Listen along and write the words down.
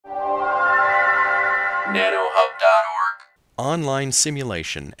nanohub.org. Online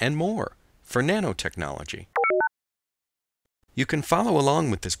simulation and more for nanotechnology. You can follow along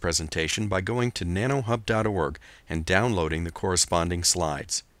with this presentation by going to nanohub.org and downloading the corresponding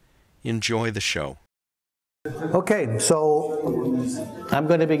slides. Enjoy the show. Okay, so I'm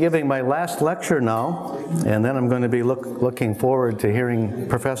going to be giving my last lecture now, and then I'm going to be looking forward to hearing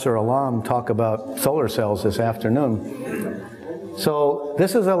Professor Alam talk about solar cells this afternoon. So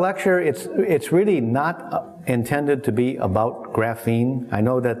this is a lecture, it's really not intended to be about graphene. I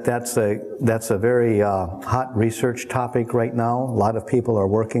know that that's a very hot research topic right now. A lot of people are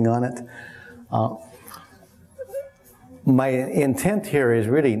working on it. My intent here is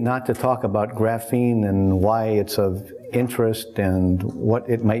really not to talk about graphene and why it's of interest and what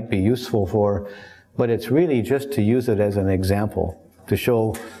it might be useful for, but it's really just to use it as an example, to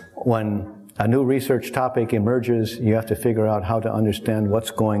show when a new research topic emerges, you have to figure out how to understand what's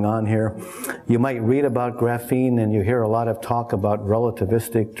going on here. You might read about graphene and you hear a lot of talk about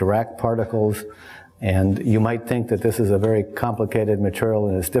relativistic Dirac particles, and you might think that this is a very complicated material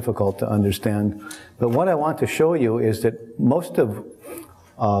and it's difficult to understand. But what I want to show you is that most of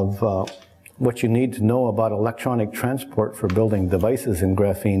what you need to know about electronic transport for building devices in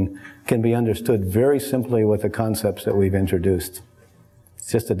graphene can be understood very simply with the concepts that we've introduced.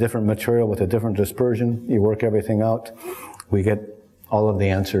 It's just a different material with a different dispersion. You work everything out, we get all of the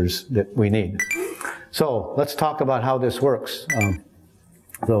answers that we need. So let's talk about how this works.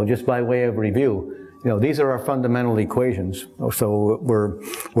 So just by way of review, these are our fundamental equations. So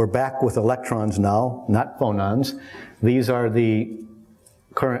we're back with electrons now, not phonons. These are the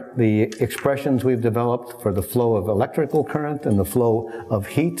expressions we've developed for the flow of electrical current and the flow of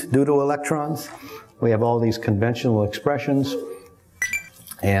heat due to electrons. We have all these conventional expressions.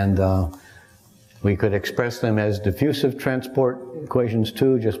 And we could express them as diffusive transport equations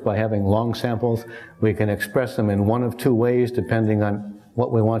too, just by having long samples. We can express them in one of two ways, depending on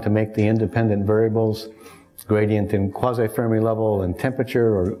what we want to make the independent variables, gradient in quasi-Fermi level and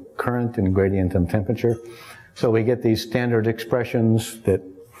temperature, or current and gradient in temperature. So we get these standard expressions that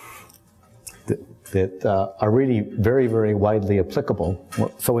are really very, very widely applicable.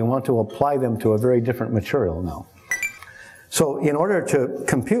 So we want to apply them to a very different material now. So in order to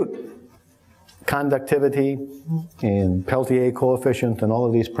compute conductivity and Peltier coefficient and all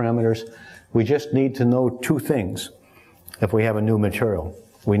of these parameters, we just need to know two things if we have a new material.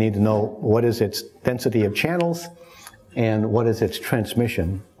 We need to know what is its density of channels and what is its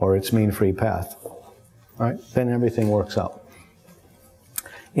transmission or its mean free path. All right? Then everything works out.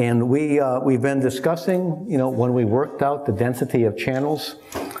 And we've been discussing, when we worked out the density of channels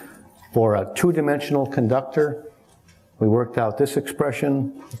for a two-dimensional conductor, we worked out this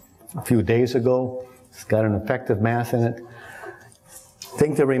expression a few days ago. It's got an effective mass in it.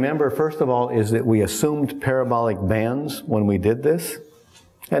 Thing to remember, first of all, is that we assumed parabolic bands when we did this.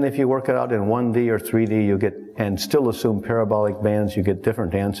 And if you work it out in 1D or 3D, you get, and still assume parabolic bands, you get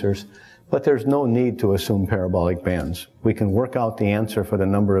different answers. But there's no need to assume parabolic bands. We can work out the answer for the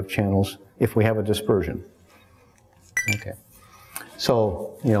number of channels if we have a dispersion. Okay.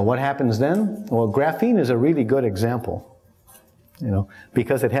 So, what happens then? Well, graphene is a really good example.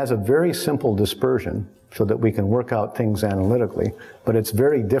 Because it has a very simple dispersion so that we can work out things analytically, but it's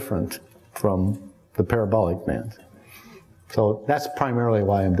very different from the parabolic bands. So that's primarily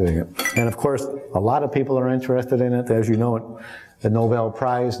why I'm doing it. And of course, a lot of people are interested in it. As you know, the Nobel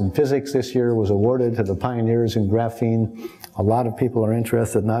Prize in Physics this year was awarded to the pioneers in graphene. A lot of people are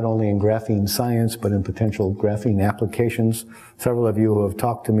interested not only in graphene science, but in potential graphene applications. Several of you who have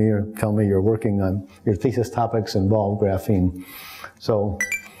talked to me or tell me you're working on your thesis topics involve graphene. So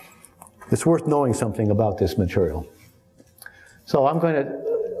it's worth knowing something about this material. So I'm going to,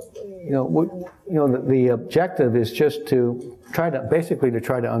 the objective is just to basically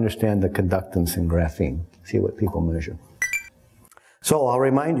try to understand the conductance in graphene, see what people measure. So I'll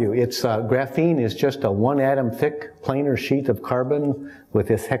remind you, graphene is just a one atom thick planar sheet of carbon with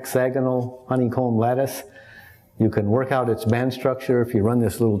this hexagonal honeycomb lattice. You can work out its band structure. If you run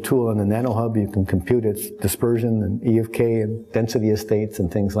this little tool in the NanoHub, you can compute its dispersion and E of K and density of states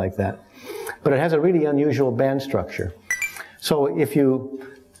and things like that. But it has a really unusual band structure. So if you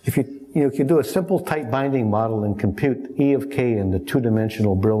do a simple tight binding model and compute E of K in the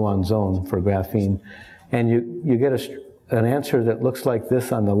two-dimensional Brillouin zone for graphene, and you get an answer that looks like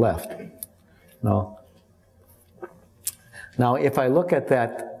this on the left. Now, if I look at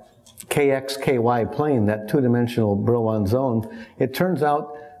that KX, KY plane, that two-dimensional Brillouin zone, it turns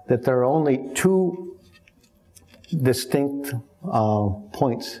out that there are only two distinct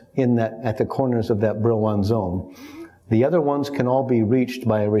points at the corners of that Brillouin zone. The other ones can all be reached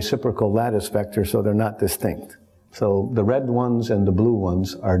by a reciprocal lattice vector, so they're not distinct. So the red ones and the blue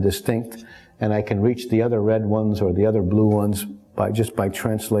ones are distinct, and I can reach the other red ones or the other blue ones just by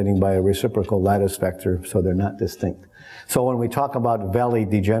translating by a reciprocal lattice vector, so they're not distinct. So when we talk about valley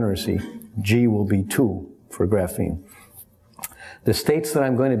degeneracy, G will be 2 for graphene. The states that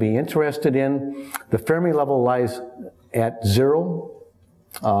I'm going to be interested in, the Fermi level lies at 0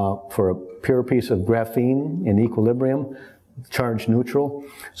 for a pure piece of graphene in equilibrium, charge neutral.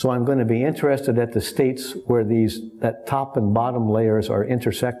 So I'm going to be interested at the states where that top and bottom layers are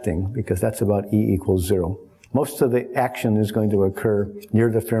intersecting, because that's about E equals 0. Most of the action is going to occur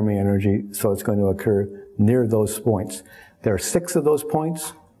near the Fermi energy, so it's going to occur near those points. There are 6 of those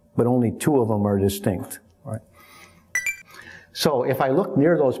points, but only 2 of them are distinct. Right? So if I look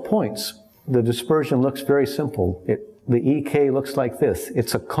near those points, the dispersion looks very simple. The EK looks like this.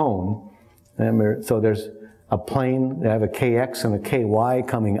 It's a cone. So there's a plane, they have a KX and a KY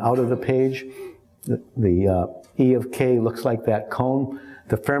coming out of the page. The E of K looks like that cone.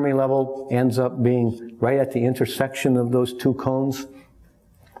 The Fermi level ends up being right at the intersection of those 2 cones.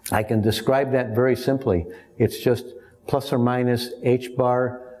 I can describe that very simply. It's just plus or minus h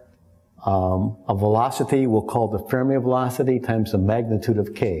bar, a velocity we'll call the Fermi velocity times the magnitude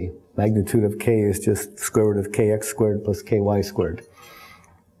of K. Magnitude of K is just square root of Kx squared plus Ky squared.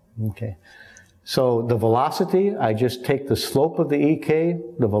 Okay. So the velocity, I just take the slope of the EK.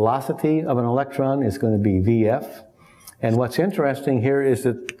 The velocity of an electron is going to be Vf. And what's interesting here is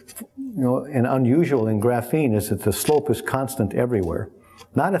that, and unusual in graphene, is that the slope is constant everywhere.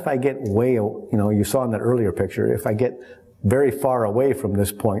 Not if I get way, you saw in that earlier picture, if I get very far away from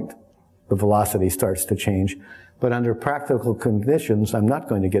this point, the velocity starts to change. But under practical conditions, I'm not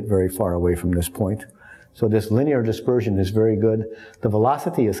going to get very far away from this point. So this linear dispersion is very good. The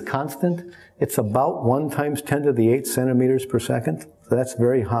velocity is constant. It's about 1 times 10 to the 8 centimeters per second. So that's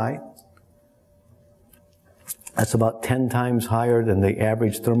very high. That's about 10 times higher than the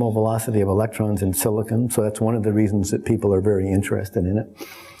average thermal velocity of electrons in silicon. So that's one of the reasons that people are very interested in it.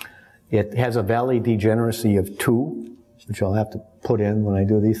 It has a valley degeneracy of 2, which I'll have to put in when I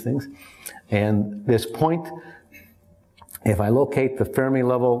do these things. And this point, if I locate the Fermi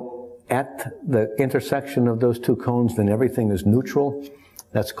level at the intersection of those 2 cones, then everything is neutral.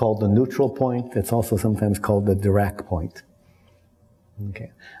 That's called the neutral point. It's also sometimes called the Dirac point.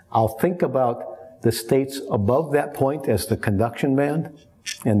 Okay. I'll think about the states above that point as the conduction band,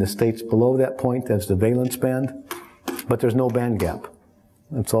 and the states below that point as the valence band, but there's no band gap.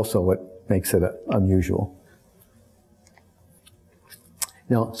 That's also what makes it unusual.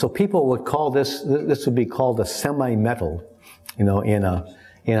 So people would call this would be called a semi-metal. In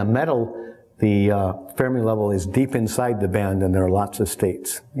a metal, the Fermi level is deep inside the band and there are lots of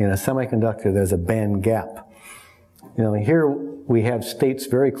states. In a semiconductor, there's a band gap. Here we have states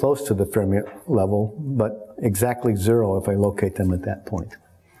very close to the Fermi level, but exactly 0 if I locate them at that point.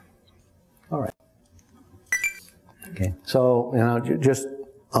 All right. Okay. So,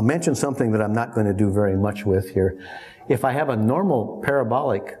 I'll mention something that I'm not going to do very much with here. If I have a normal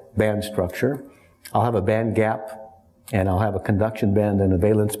parabolic band structure, I'll have a band gap, and I'll have a conduction band and a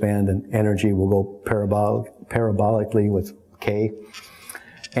valence band, and energy will go parabolically with K.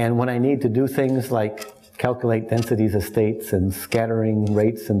 And when I need to do things like calculate densities of states and scattering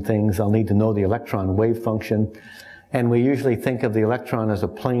rates and things, I'll need to know the electron wave function. And we usually think of the electron as a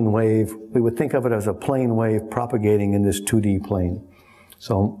plane wave. We would think of it as a plane wave propagating in this 2D plane.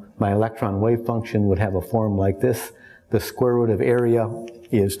 So my electron wave function would have a form like this. The square root of area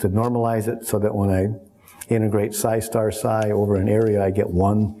is to normalize it so that when I integrate psi star psi over an area, I get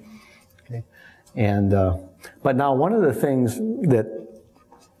 1. Okay. And but now one of the things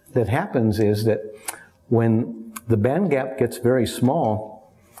that happens is that when the band gap gets very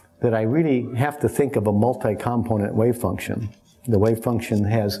small, that I really have to think of a multi-component wave function. The wave function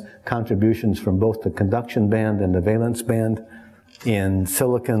has contributions from both the conduction band and the valence band. In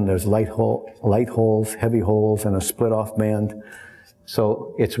silicon, there's light holes, heavy holes, and a split-off band.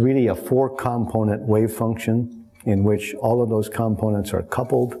 So it's really a 4-component wave function in which all of those components are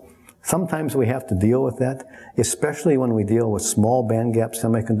coupled. Sometimes we have to deal with that, especially when we deal with small band gap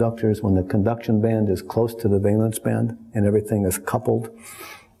semiconductors, when the conduction band is close to the valence band and everything is coupled.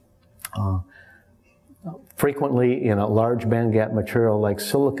 Frequently, in a large band gap material like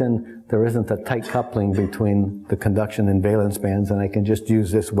silicon, there isn't a tight coupling between the conduction and valence bands, and I can just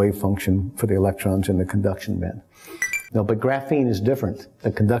use this wave function for the electrons in the conduction band. No, but graphene is different.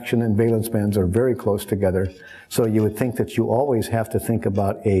 The conduction and valence bands are very close together, so you would think that you always have to think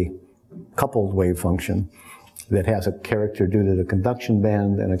about a coupled wave function that has a character due to the conduction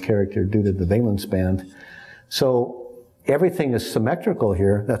band and a character due to the valence band. So everything is symmetrical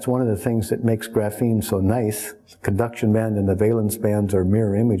here. That's one of the things that makes graphene so nice. The conduction band and the valence bands are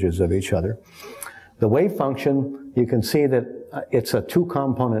mirror images of each other. The wave function, you can see that it's a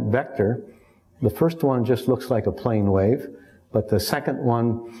two-component vector. The first one just looks like a plane wave, but the second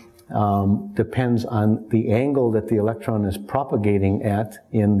one depends on the angle that the electron is propagating at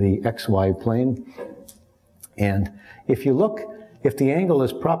in the xy plane. And if you look, if the angle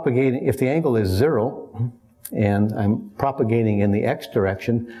is 0, and I'm propagating in the x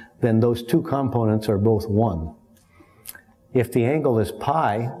direction, then those two components are both 1. If the angle is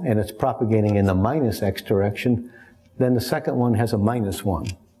pi, and it's propagating in the minus x direction, then the second one has a minus 1.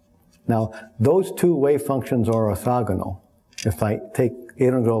 Now, those two wave functions are orthogonal. If I take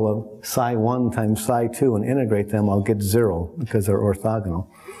integral of psi 1 times psi 2 and integrate them, I'll get 0 because they're orthogonal.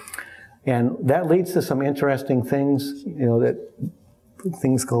 And that leads to some interesting things, you know, that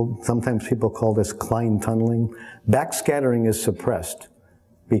things called, sometimes people call this Klein tunneling. Backscattering is suppressed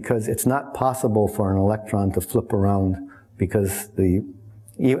because it's not possible for an electron to flip around because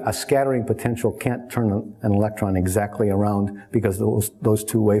a scattering potential can't turn an electron exactly around because those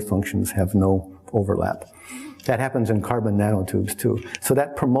two wave functions have no overlap. That happens in carbon nanotubes too. So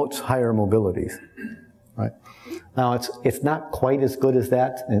that promotes higher mobilities, right? Now it's not quite as good as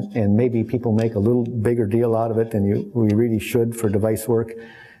that, and maybe people make a little bigger deal out of it than we really should for device work,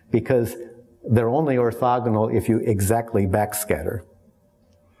 because they're only orthogonal if you exactly backscatter.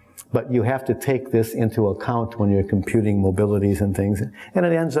 But you have to take this into account when you're computing mobilities and things. And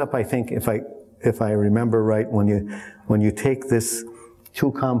it ends up, I think, if I remember right, when you take this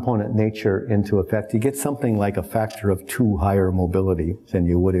two-component nature into effect, you get something like a factor of 2 higher mobility than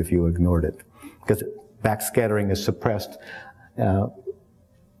you would if you ignored it. Because backscattering is suppressed.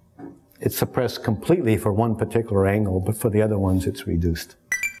 It's suppressed completely for one particular angle, but for the other ones it's reduced.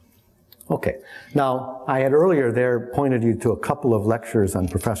 Okay, now I had earlier there pointed you to a couple of lectures on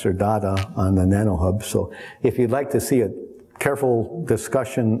Professor Dada on the NanoHub, so if you'd like to see a careful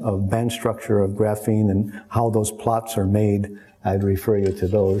discussion of band structure of graphene and how those plots are made, I'd refer you to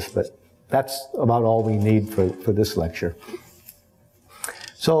those, but that's about all we need for this lecture.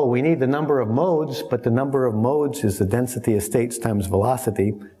 So we need the number of modes, but the number of modes is the density of states times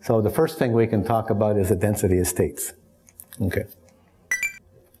velocity. So the first thing we can talk about is the density of states. Okay.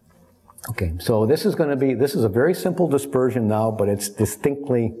 Okay, so this is a very simple dispersion now, but it's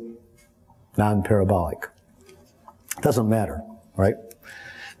distinctly non-parabolic. Doesn't matter, right?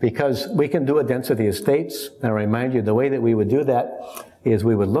 Because we can do a density of states. And I remind you, the way that we would do that is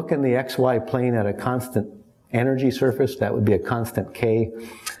we would look in the xy plane at a constant energy surface, that would be a constant k,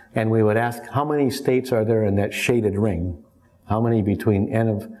 and we would ask how many states are there in that shaded ring? How many between n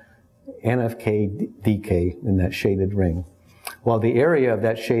of k, dk in that shaded ring? Well, the area of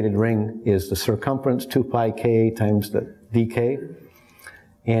that shaded ring is the circumference 2 pi k times the dk.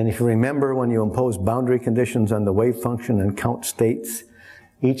 And if you remember, when you impose boundary conditions on the wave function and count states,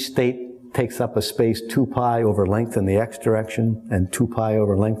 each state takes up a space 2 pi over length in the x direction and 2 pi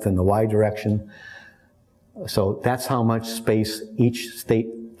over length in the y direction. So that's how much space each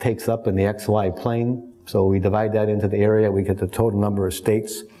state takes up in the xy plane. So we divide that into the area, we get the total number of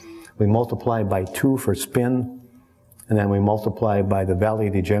states. We multiply by 2 for spin, and then we multiply by the Valley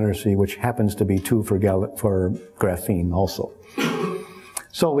degeneracy, which happens to be 2 for graphene also.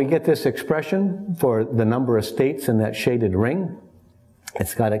 So we get this expression for the number of states in that shaded ring.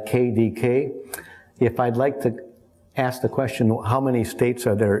 It's got a k dk. If I'd like to ask the question, how many states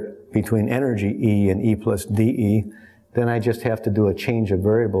are there between energy E and E plus dE, then I just have to do a change of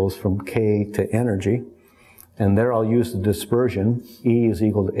variables from k to energy. And there I'll use the dispersion. E is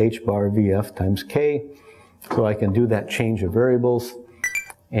equal to h bar Vf times k. So I can do that change of variables.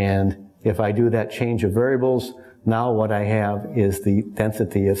 And if I do that change of variables, now what I have is the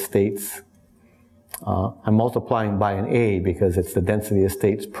density of states. I'm multiplying by an A because it's the density of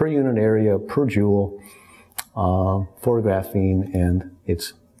states per unit area per joule for graphene, and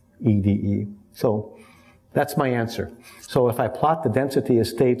it's EDE. So that's my answer. So if I plot the density of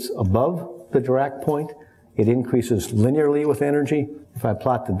states above the Dirac point, it increases linearly with energy. If I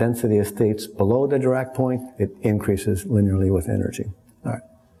plot the density of states below the Dirac point, it increases linearly with energy. All right.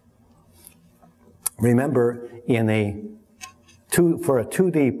 Remember, for a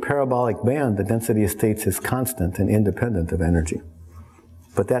 2D parabolic band, the density of states is constant and independent of energy.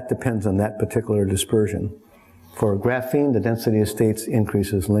 But that depends on that particular dispersion. For graphene, the density of states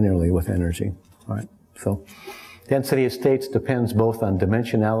increases linearly with energy. All right. So density of states depends both on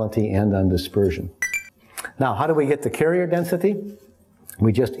dimensionality and on dispersion. Now, how do we get the carrier density?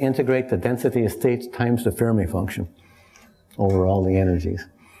 We just integrate the density of states times the Fermi function over all the energies.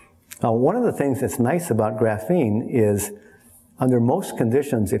 Now, one of the things that's nice about graphene is under most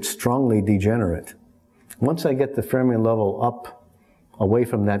conditions, it's strongly degenerate. Once I get the Fermi level up away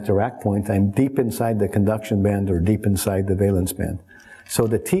from that Dirac point, I'm deep inside the conduction band or deep inside the valence band. So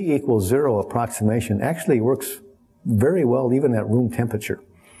the T equals 0 approximation actually works very well even at room temperature.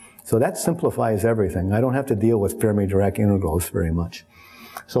 So that simplifies everything. I don't have to deal with Fermi-Dirac integrals very much.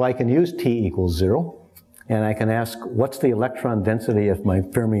 So I can use T equals 0, and I can ask, what's the electron density if my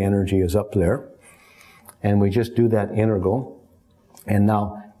Fermi energy is up there? And we just do that integral. And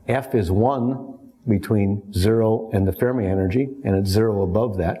now F is 1 between 0 and the Fermi energy, and it's 0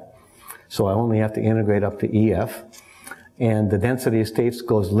 above that. So I only have to integrate up to EF. And the density of states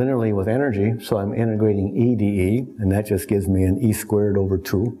goes linearly with energy, so I'm integrating E dE, and that just gives me an E squared over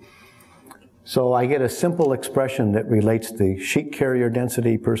 2. So I get a simple expression that relates the sheet carrier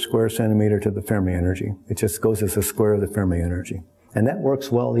density per square centimeter to the Fermi energy. It just goes as the square of the Fermi energy. And that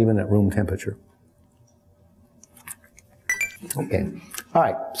works well even at room temperature. Okay. All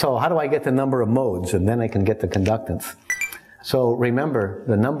right, so how do I get the number of modes? And then I can get the conductance. So remember,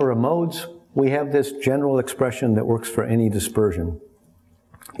 the number of modes, we have this general expression that works for any dispersion.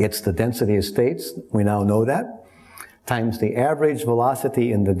 It's the density of states, we now know that, times the average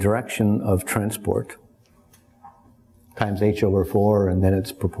velocity in the direction of transport, times h over 4, and then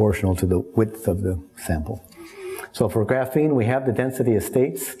it's proportional to the width of the sample. So for graphene, we have the density of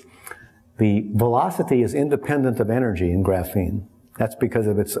states. The velocity is independent of energy in graphene. That's because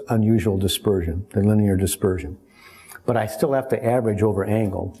of its unusual dispersion, the linear dispersion. But I still have to average over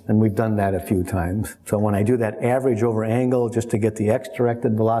angle, and we've done that a few times. So when I do that average over angle just to get the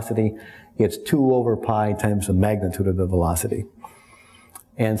x-directed velocity, it's 2 over pi times the magnitude of the velocity.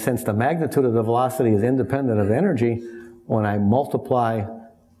 And since the magnitude of the velocity is independent of energy, when I multiply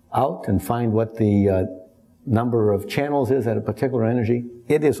out and find what the number of channels is at a particular energy,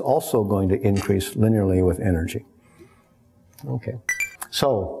 it is also going to increase linearly with energy. Okay,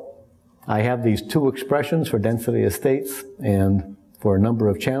 so I have these two expressions for density of states and for a number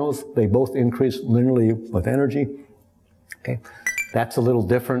of channels. They both increase linearly with energy. Okay, that's a little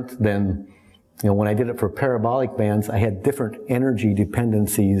different than, when I did it for parabolic bands, I had different energy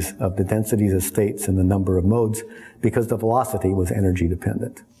dependencies of the densities of states and the number of modes because the velocity was energy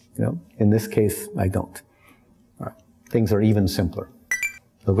dependent. In this case, I don't. All right. Things are even simpler.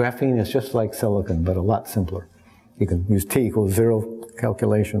 So graphene is just like silicon, but a lot simpler. You can use T equals 0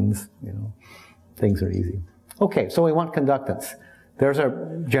 calculations, things are easy. Okay, so we want conductance. There's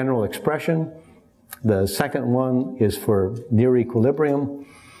our general expression. The second one is for near equilibrium.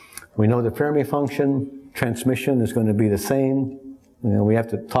 We know the Fermi function. Transmission is going to be the same. We have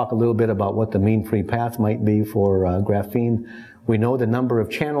to talk a little bit about what the mean free path might be for graphene. We know the number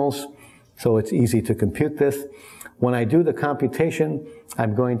of channels, so it's easy to compute this. When I do the computation,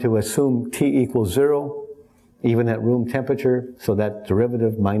 I'm going to assume T equals 0, even at room temperature, so that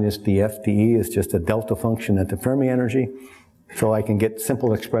derivative minus dF dE is just a delta function at the Fermi energy. So I can get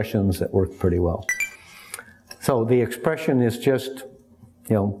simple expressions that work pretty well. So the expression is just,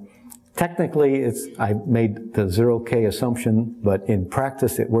 technically I made the 0K assumption, but in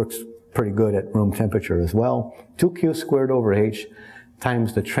practice it works pretty good at room temperature as well. 2Q squared over H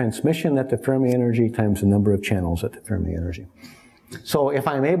times the transmission at the Fermi energy times the number of channels at the Fermi energy. So if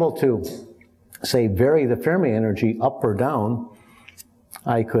I'm able to, say, vary the Fermi energy up or down,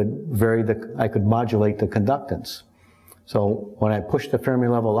 I could modulate the conductance. So when I push the Fermi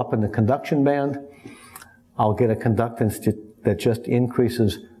level up in the conduction band, I'll get a conductance that just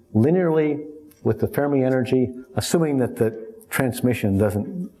increases linearly with the Fermi energy, assuming that the transmission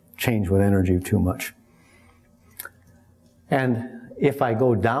doesn't change with energy too much. And if I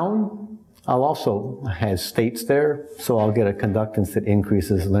go down, I'll also have states there, so I'll get a conductance that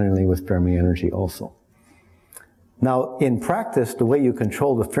increases linearly with Fermi energy also. Now, in practice, the way you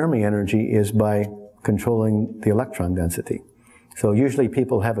control the Fermi energy is by controlling the electron density. So usually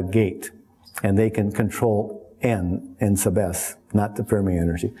people have a gate, and they can control n sub s, not the Fermi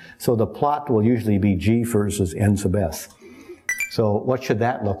energy. So the plot will usually be G versus n sub s. So what should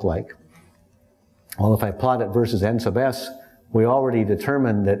that look like? Well, if I plot it versus n sub s, we already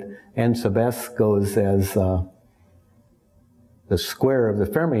determined that n sub s goes as the square of the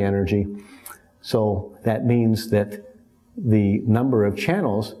Fermi energy. So that means that the number of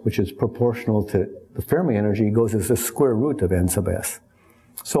channels, which is proportional to the Fermi energy, goes as the square root of n sub s.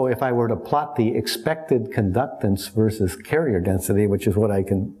 So if I were to plot the expected conductance versus carrier density, which is what I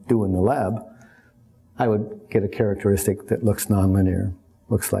can do in the lab, I would get a characteristic that looks nonlinear,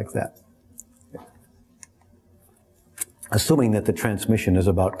 looks like that. Assuming that the transmission is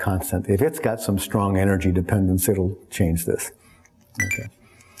about constant. If it's got some strong energy dependence, it'll change this. Okay.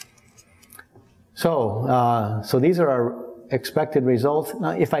 So these are our expected results.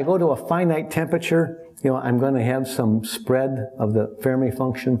 Now, if I go to a finite temperature, I'm going to have some spread of the Fermi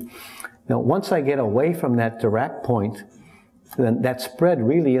function. Now, once I get away from that Dirac point, then that spread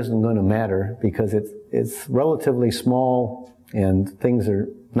really isn't going to matter because it's relatively small and things are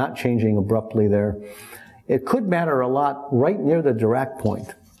not changing abruptly there. It could matter a lot right near the Dirac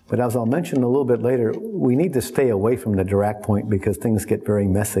point, but as I'll mention a little bit later, we need to stay away from the Dirac point because things get very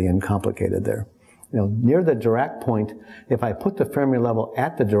messy and complicated there. Near the Dirac point, if I put the Fermi level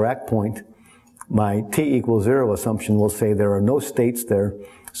at the Dirac point, my t equals 0 assumption will say there are no states there,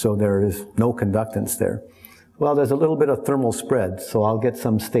 so there is no conductance there. Well, there's a little bit of thermal spread, so I'll get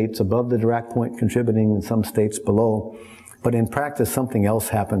some states above the Dirac point contributing and some states below. But in practice, something else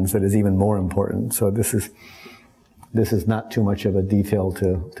happens that is even more important. So this is not too much of a detail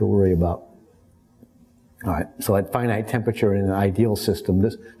to worry about. All right, so at finite temperature in an ideal system,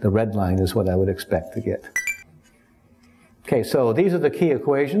 the red line is what I would expect to get. Okay, so these are the key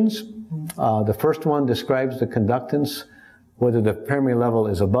equations. The first one describes the conductance, whether the Fermi level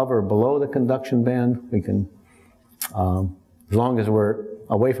is above or below the conduction band. We can, as long as we're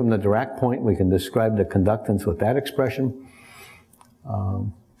away from the Dirac point, we can describe the conductance with that expression.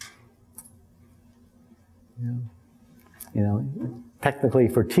 Technically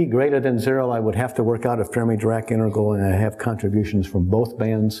for t greater than 0, I would have to work out a Fermi-Dirac integral, and I have contributions from both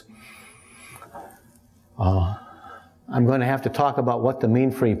bands. I'm going to have to talk about what the mean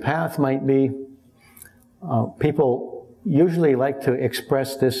free path might be. People usually like to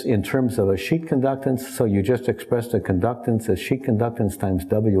express this in terms of a sheet conductance, so you just express the conductance as sheet conductance times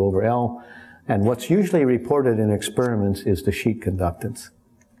W over L, and what's usually reported in experiments is the sheet conductance.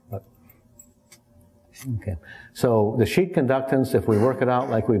 Okay, so the sheet conductance, if we work it out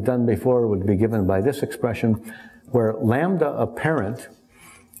like we've done before, would be given by this expression, where lambda apparent,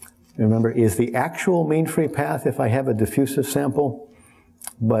 remember, is the actual mean free path if I have a diffusive sample,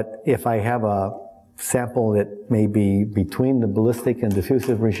 but if I have a sample that may be between the ballistic and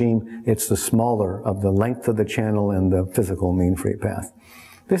diffusive regime, it's the smaller of the length of the channel and the physical mean free path.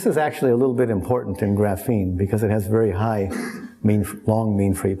 This is actually a little bit important in graphene because it has very high long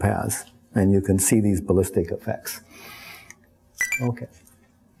mean free paths, and you can see these ballistic effects. Okay,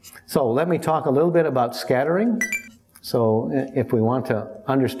 so let me talk a little bit about scattering. So if we want to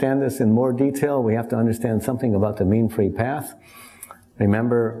understand this in more detail, we have to understand something about the mean free path.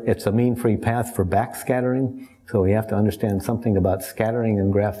 Remember, it's a mean free path for backscattering, so we have to understand something about scattering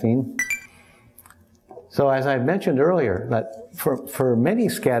in graphene. So as I mentioned earlier, that for many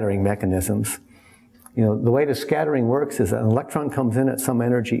scattering mechanisms, the way the scattering works is an electron comes in at some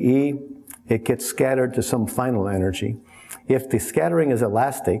energy E, it gets scattered to some final energy. If the scattering is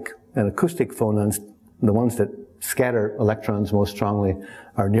elastic, and acoustic phonons, the ones that scatter electrons most strongly,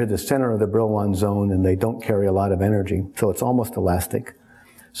 are near the center of the Brillouin zone and they don't carry a lot of energy, so it's almost elastic.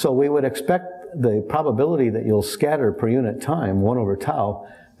 So we would expect the probability that you'll scatter per unit time, 1 over tau,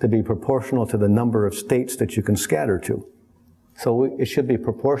 to be proportional to the number of states that you can scatter to. So it should be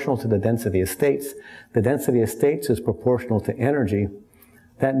proportional to the density of states. The density of states is proportional to energy.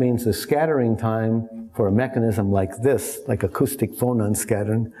 That means the scattering time for a mechanism like this, like acoustic phonon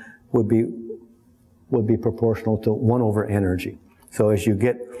scattering, would be proportional to 1 over energy. So as you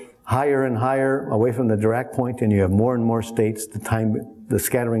get higher and higher away from the Dirac point and you have more and more states, the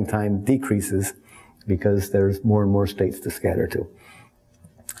scattering time decreases because there's more and more states to scatter to.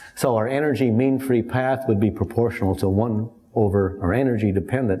 So our energy mean free path would be proportional to 1 over, our energy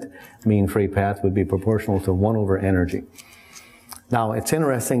dependent mean free path would be proportional to 1 over energy. Now it's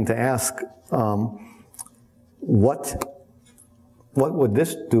interesting to ask what would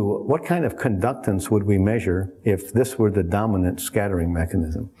this do? What kind of conductance would we measure if this were the dominant scattering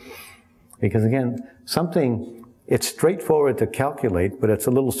mechanism? Because again, it's straightforward to calculate, but it's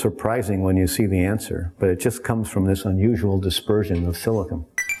a little surprising when you see the answer. But it just comes from this unusual dispersion of silicon.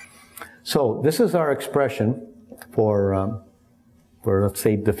 So this is our expression for let's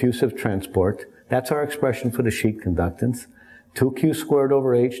say, diffusive transport. That's our expression for the sheet conductance. 2q squared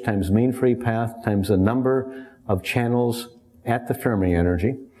over h times mean free path times the number of channels at the Fermi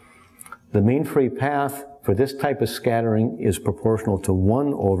energy. The mean free path for this type of scattering is proportional to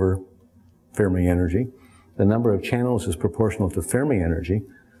 1 over Fermi energy. The number of channels is proportional to Fermi energy.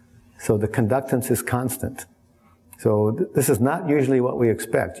 So the conductance is constant. So this is not usually what we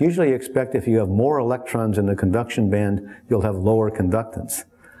expect. Usually you expect if you have more electrons in the conduction band, you'll have lower conductance.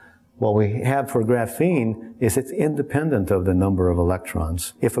 What we have for graphene is it's independent of the number of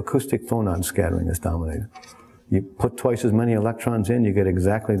electrons if acoustic phonon scattering is dominated. You put twice as many electrons in, you get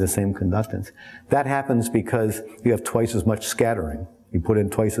exactly the same conductance. That happens because you have twice as much scattering. You put in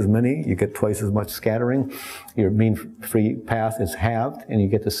twice as many, you get twice as much scattering, your mean free path is halved, and you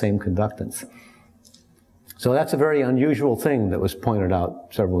get the same conductance. So that's a very unusual thing that was pointed out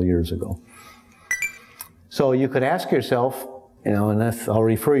several years ago. So you could ask yourself, you know, and that's, I'll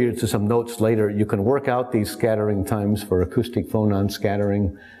refer you to some notes later, you can work out these scattering times for acoustic phonon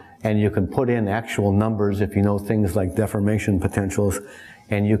scattering, and you can put in actual numbers if you know things like deformation potentials,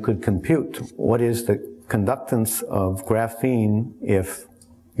 and you could compute what is the conductance of graphene if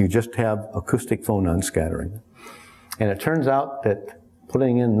you just have acoustic phonon scattering. And it turns out that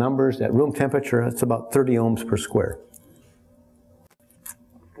putting in numbers at room temperature, it's about 30 ohms per square.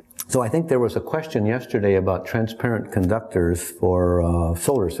 So I think there was a question yesterday about transparent conductors for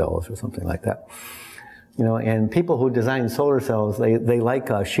solar cells or something like that. You know, and people who design solar cells, they like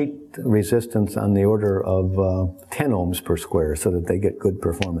a sheet resistance on the order of 10 ohms per square so that they get good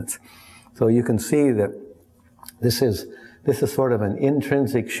performance. So you can see that this is sort of an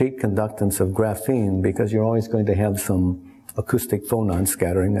intrinsic sheet conductance of graphene, because you're always going to have some acoustic phonon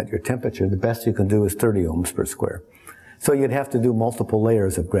scattering at your temperature. The best you can do is 30 ohms per square. So you'd have to do multiple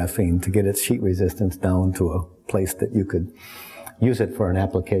layers of graphene to get its sheet resistance down to a place that you could use it for an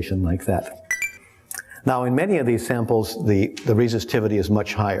application like that. Now, in many of these samples, the resistivity is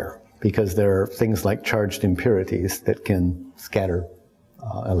much higher, because there are things like charged impurities that can scatter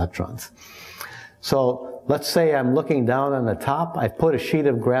electrons. So let's say I'm looking down on the top. I've put a sheet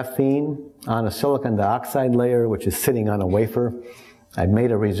of graphene on a silicon dioxide layer, which is sitting on a wafer. I've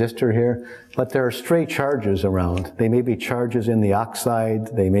made a resistor here, but there are stray charges around. They may be charges in the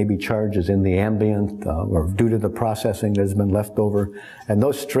oxide, they may be charges in the ambient, or due to the processing that has been left over, and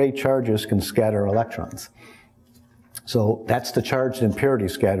those stray charges can scatter electrons. So that's the charged impurity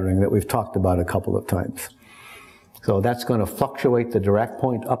scattering that we've talked about a couple of times. So that's going to fluctuate the direct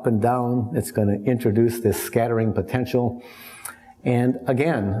point up and down. It's going to introduce this scattering potential. And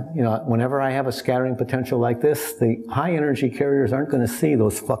again, you know, whenever I have a scattering potential like this, the high energy carriers aren't going to see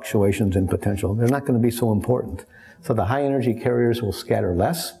those fluctuations in potential. They're not going to be so important. So the high energy carriers will scatter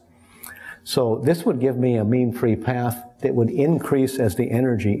less. So this would give me a mean free path that would increase as the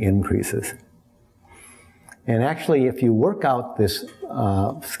energy increases. And actually, if you work out this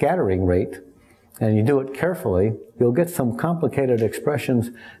scattering rate, and you do it carefully, you'll get some complicated expressions,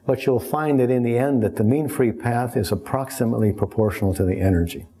 but you'll find that in the end that the mean free path is approximately proportional to the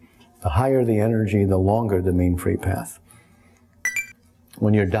energy. The higher the energy, the longer the mean free path,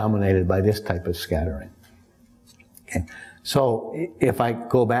 when you're dominated by this type of scattering. Okay. So if I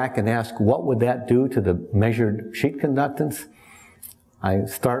go back and ask what would that do to the measured sheet conductance, I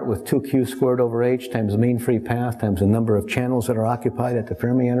start with 2q squared over h times the mean free path times the number of channels that are occupied at the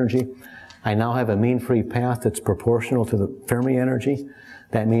Fermi energy. I now have a mean free path that's proportional to the Fermi energy.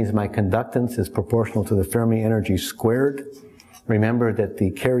 That means my conductance is proportional to the Fermi energy squared. Remember that the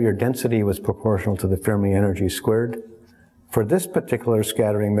carrier density was proportional to the Fermi energy squared. For this particular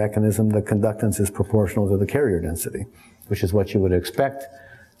scattering mechanism, the conductance is proportional to the carrier density, which is what you would expect.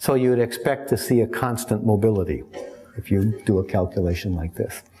 So you would expect to see a constant mobility if you do a calculation like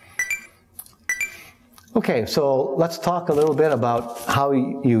this. Okay, so let's talk a little bit about how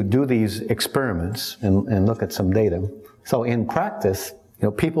you do these experiments and look at some data. So in practice, you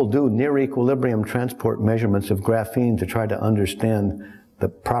know, people do near equilibrium transport measurements of graphene to try to understand the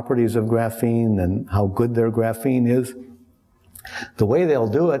properties of graphene and how good their graphene is. The way they'll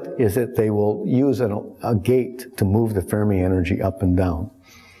do it is that they will use a gate to move the Fermi energy up and down.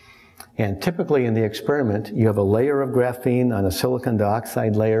 And typically in the experiment, you have a layer of graphene on a silicon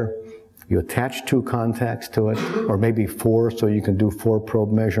dioxide layer. You attach 2 contacts to it, or maybe 4, so you can do 4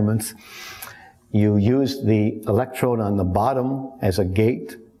 probe measurements. You use the electrode on the bottom as a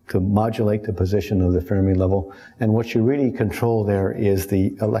gate to modulate the position of the Fermi level. And what you really control there is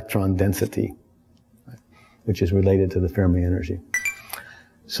the electron density, which is related to the Fermi energy.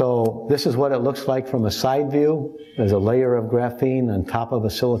 So this is what it looks like from a side view. There's a layer of graphene on top of a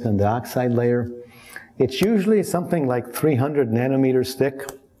silicon dioxide layer. It's usually something like 300 nanometers thick,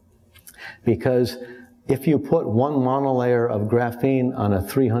 because if you put one monolayer of graphene on a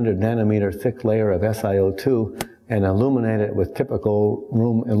 300 nanometer thick layer of SiO2 and illuminate it with typical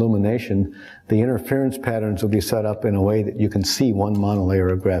room illumination, the interference patterns will be set up in a way that you can see one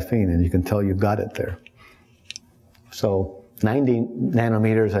monolayer of graphene and you can tell you've got it there. So 90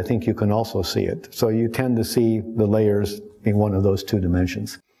 nanometers, I think you can also see it. So you tend to see the layers in one of those 2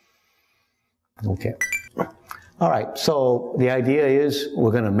 dimensions. Okay. All right, so the idea is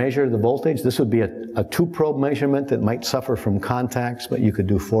we're going to measure the voltage. This would be a 2-probe measurement that might suffer from contacts, but you could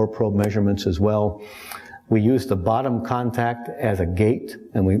do 4 probe measurements as well. We use the bottom contact as a gate,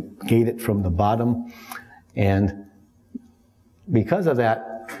 and we gate it from the bottom. And because of that,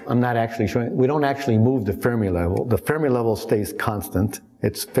 I'm not actually showing, we don't actually move the Fermi level. The Fermi level stays constant.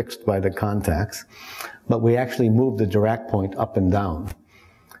 It's fixed by the contacts. But we actually move the Dirac point up and down.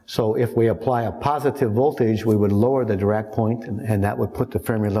 So if we apply a positive voltage, we would lower the Dirac point, and that would put the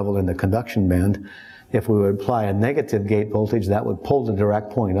Fermi level in the conduction band. If we would apply a negative gate voltage, that would pull the Dirac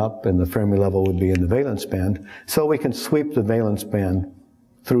point up, and the Fermi level would be in the valence band. So we can sweep the valence band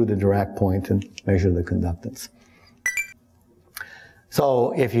through the Dirac point and measure the conductance.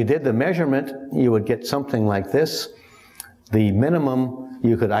 So if you did the measurement, you would get something like this. The minimum,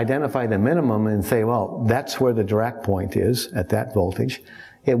 you could identify the minimum and say, well, that's where the Dirac point is at that voltage.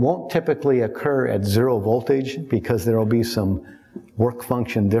 It won't typically occur at 0 voltage because there will be some work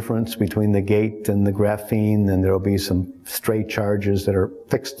function difference between the gate and the graphene, and there will be some stray charges that are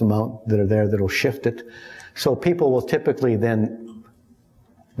fixed amount that are there that will shift it. So people will typically then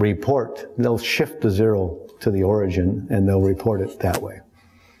report, they'll shift the 0 to the origin and they'll report it that way.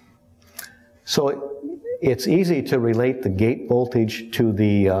 So it's easy to relate the gate voltage to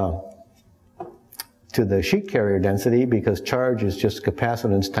the sheet carrier density because charge is just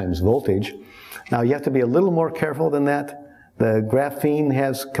capacitance times voltage. Now you have to be a little more careful than that. The graphene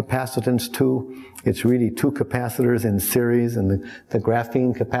has capacitance too. It's really 2 capacitors in series, and the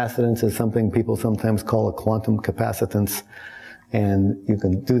graphene capacitance is something people sometimes call a quantum capacitance. And you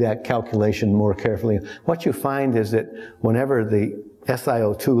can do that calculation more carefully. What you find is that whenever the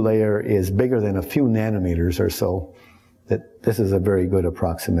SiO2 layer is bigger than a few nanometers or so, that this is a very good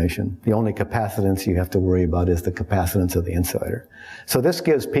approximation. The only capacitance you have to worry about is the capacitance of the insulator. So this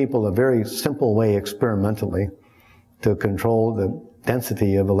gives people a very simple way experimentally to control the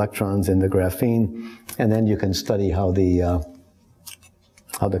density of electrons in the graphene, and then you can study how the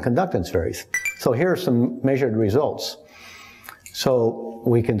conductance varies. So here are some measured results. So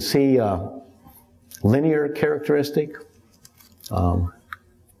we can see a linear characteristic.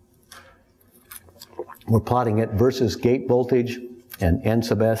 We're plotting it versus gate voltage, and N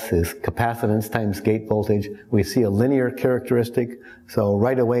sub S is capacitance times gate voltage. We see a linear characteristic, so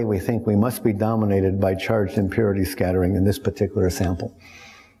right away we think we must be dominated by charged impurity scattering in this particular sample.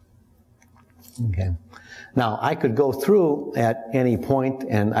 Okay. Now I could go through at any point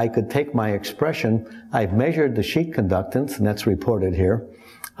and I could take my expression. I've measured the sheet conductance, and that's reported here.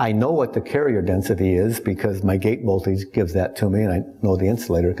 I know what the carrier density is because my gate voltage gives that to me, and I know the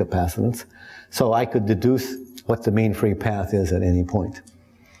insulator capacitance. So I could deduce what the mean free path is at any point.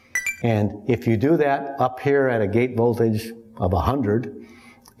 And if you do that up here at a gate voltage of 100,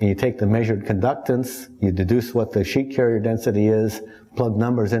 and you take the measured conductance, you deduce what the sheet carrier density is, plug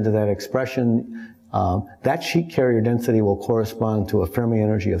numbers into that expression, that sheet carrier density will correspond to a Fermi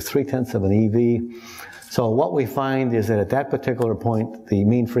energy of 0.3 of an eV. So what we find is that at that particular point, the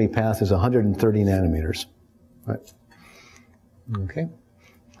mean free path is 130 nanometers. Right? Okay.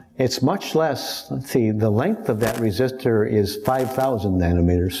 It's much less, let's see, the length of that resistor is 5,000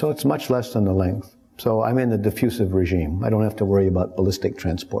 nanometers, so it's much less than the length. So I'm in the diffusive regime. I don't have to worry about ballistic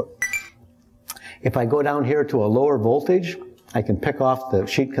transport. If I go down here to a lower voltage, I can pick off the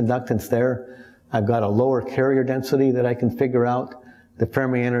sheet conductance there. I've got a lower carrier density that I can figure out. The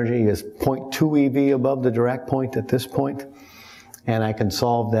Fermi energy is 0.2 eV above the Dirac point at this point. And I can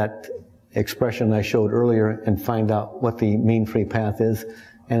solve that expression I showed earlier and find out what the mean free path is.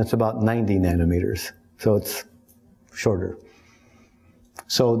 And it's about 90 nanometers. So it's shorter.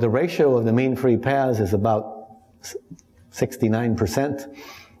 So the ratio of the mean free paths is about 69%.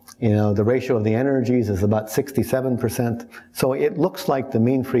 You know, the ratio of the energies is about 67%. So it looks like the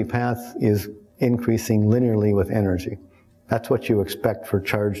mean free path is increasing linearly with energy. That's what you expect for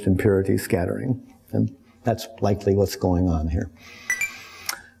charged impurity scattering. And that's likely what's going on here.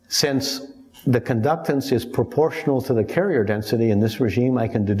 Since the conductance is proportional to the carrier density in this regime, I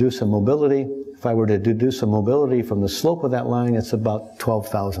can deduce a mobility. If I were to deduce a mobility from the slope of that line, it's about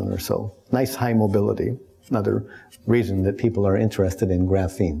 12,000 or so. Nice high mobility. Another reason that people are interested in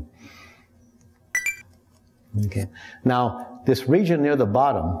graphene. Okay. Now, this region near the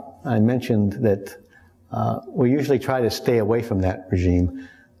bottom, I mentioned that we usually try to stay away from that regime.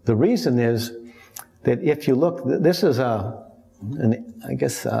 The reason is that if you look, this is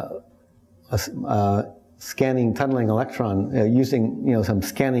scanning tunneling electron using some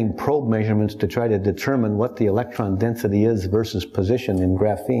scanning probe measurements to try to determine what the electron density is versus position in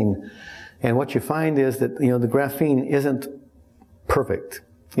graphene. And what you find is that the graphene isn't perfect.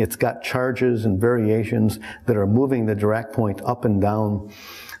 It's got charges and variations that are moving the Dirac point up and down.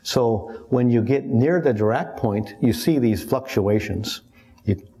 So when you get near the Dirac point, you see these fluctuations.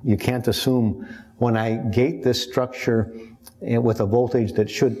 You can't assume when I gate this structure with a voltage that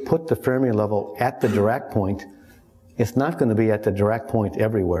should put the Fermi level at the Dirac point, it's not going to be at the Dirac point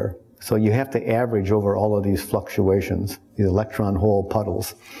everywhere. So you have to average over all of these fluctuations, these electron hole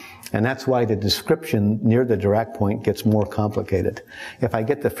puddles. And that's why the description near the Dirac point gets more complicated. If I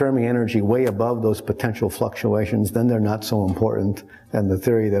get the Fermi energy way above those potential fluctuations, then they're not so important, and the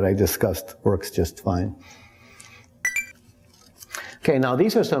theory that I discussed works just fine. Okay, now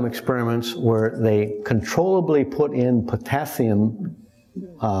these are some experiments where they controllably put in potassium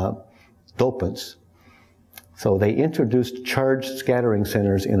dopants. So they introduced charged scattering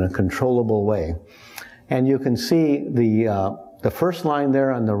centers in a controllable way. And you can see the first line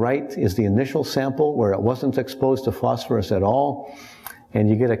there on the right is the initial sample where it wasn't exposed to phosphorus at all. And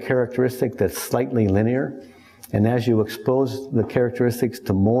you get a characteristic that's slightly linear. And as you expose the characteristics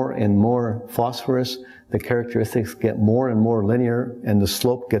to more and more phosphorus, the characteristics get more and more linear and the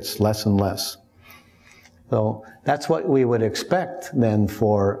slope gets less and less. So that's what we would expect then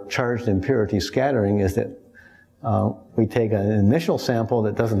for charged impurity scattering, is that we take an initial sample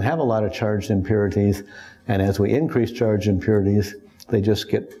that doesn't have a lot of charged impurities, and as we increase charged impurities, they just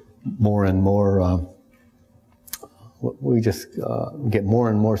get more and more, we just get more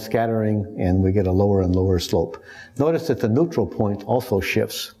and more scattering, and we get a lower and lower slope. Notice that the neutral point also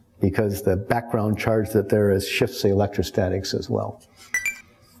shifts, because the background charge that there is shifts the electrostatics as well.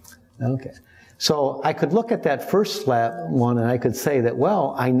 Okay, so I could look at that first one and I could say that,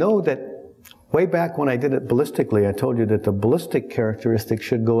 well, I know that way back when I did it ballistically, I told you that the ballistic characteristic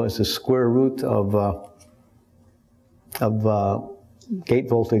should go as the square root of gate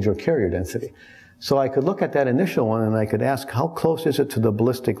voltage or carrier density. So I could look at that initial one and I could ask, how close is it to the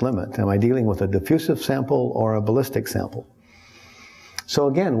ballistic limit? Am I dealing with a diffusive sample or a ballistic sample? So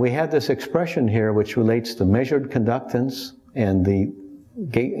again, we have this expression here which relates the measured conductance and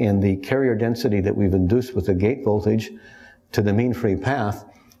the carrier density that we've induced with the gate voltage to the mean free path.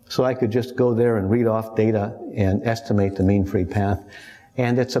 So I could just go there and read off data and estimate the mean free path.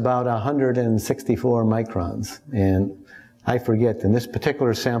 And it's about 164 microns. And I forget, in this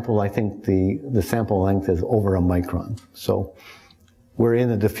particular sample, I think the sample length is over a micron. So we're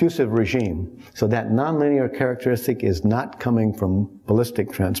in a diffusive regime. So that nonlinear characteristic is not coming from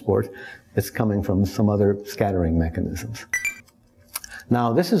ballistic transport. It's coming from some other scattering mechanisms.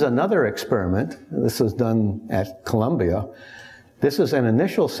 Now, this is another experiment. This was done at Columbia. This is an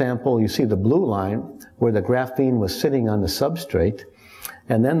initial sample. You see the blue line where the graphene was sitting on the substrate.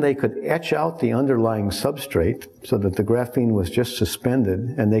 And then they could etch out the underlying substrate so that the graphene was just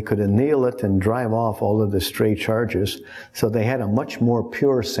suspended, and they could anneal it and drive off all of the stray charges. So they had a much more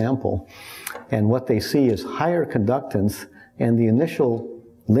pure sample. And what they see is higher conductance, and the initial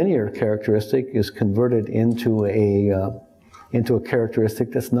linear characteristic is converted into a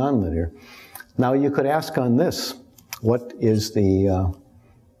characteristic that's nonlinear. Now you could ask on this, what is the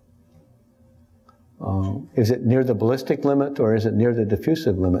is it near the ballistic limit or is it near the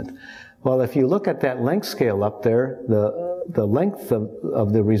diffusive limit? Well, if you look at that length scale up there, the length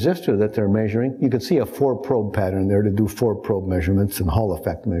of the resistor that they're measuring, you can see a 4-probe pattern there to do 4-probe measurements and Hall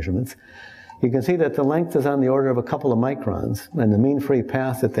effect measurements. You can see that the length is on the order of a couple of microns, and the mean free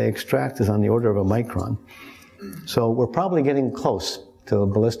path that they extract is on the order of a micron. So we're probably getting close to a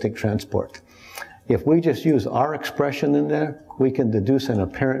ballistic transport. If we just use our expression in there, we can deduce an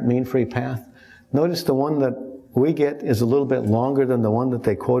apparent mean free path. Notice the one that we get is a little bit longer than the one that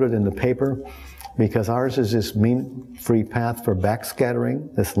they quoted in the paper, because ours is this mean free path for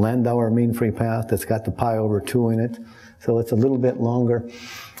backscattering, this Landauer mean free path that's got the pi over 2 in it. So it's a little bit longer.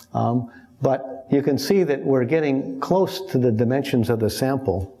 But you can see that we're getting close to the dimensions of the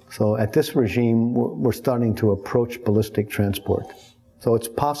sample. So at this regime, we're starting to approach ballistic transport. So it's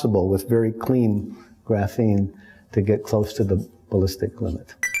possible with very clean graphene to get close to the ballistic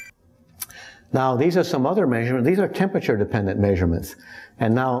limit. Now, these are some other measurements. These are temperature-dependent measurements.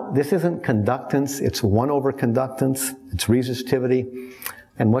 And now, this isn't conductance. It's 1 over conductance. It's resistivity.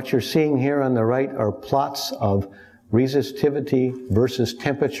 And what you're seeing here on the right are plots of resistivity versus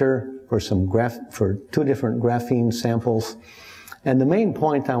temperature for for 2 different graphene samples. And the main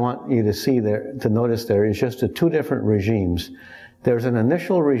point I want you to see there, to notice there, is just the 2 different regimes. There's an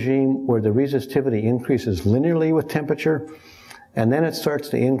initial regime where the resistivity increases linearly with temperature, and then it starts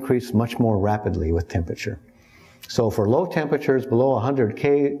to increase much more rapidly with temperature. So for low temperatures below 100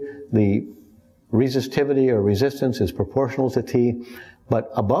 K, the resistivity or resistance is proportional to T, but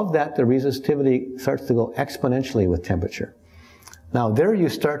above that, the resistivity starts to go exponentially with temperature. Now there you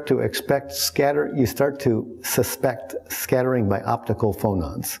start to suspect scattering by optical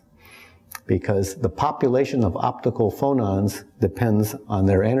phonons, because the population of optical phonons depends on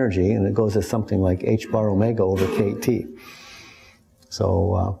their energy, and it goes as something like h bar omega over kT.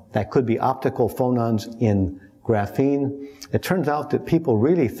 So that could be optical phonons in graphene. It turns out that people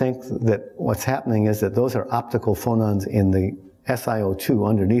really think that what's happening is that those are optical phonons in the SiO2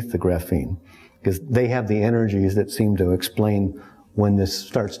 underneath the graphene, because they have the energies that seem to explain when this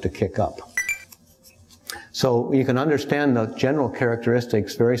starts to kick up. So you can understand the general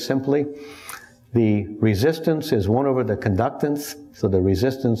characteristics very simply. The resistance is 1 over the conductance, so the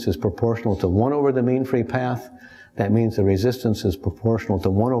resistance is proportional to 1 over the mean free path. That means the resistance is proportional to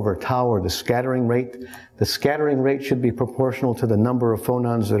 1 over tau, or the scattering rate. The scattering rate should be proportional to the number of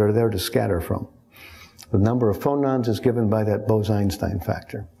phonons that are there to scatter from. The number of phonons is given by that Bose-Einstein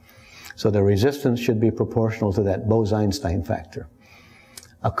factor. So the resistance should be proportional to that Bose-Einstein factor.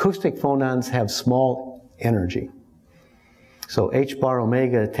 Acoustic phonons have small energy. So h bar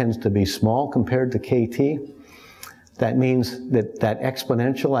omega tends to be small compared to kT. That means that that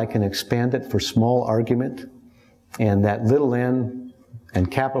exponential, I can expand it for small argument. And that little n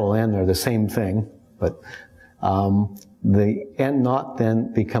and capital N are the same thing, but the n naught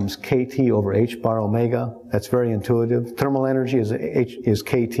then becomes kT over h bar omega. That's very intuitive. Thermal energy is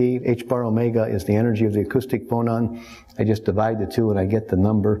kT. H bar omega is the energy of the acoustic phonon. I just divide the two and I get the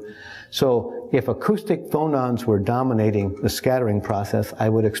number. So if acoustic phonons were dominating the scattering process, I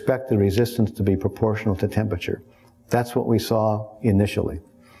would expect the resistance to be proportional to temperature. That's what we saw initially.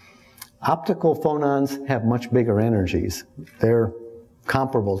 Optical phonons have much bigger energies. They're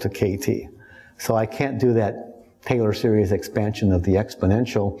comparable to kT. So I can't do that Taylor series expansion of the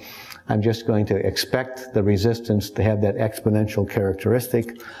exponential. I'm just going to expect the resistance to have that exponential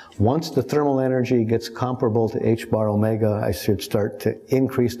characteristic. Once the thermal energy gets comparable to h bar omega, I should start to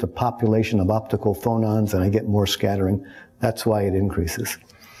increase the population of optical phonons and I get more scattering. That's why it increases.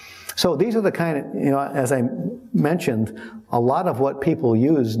 So these are the kind of, as I mentioned, a lot of what people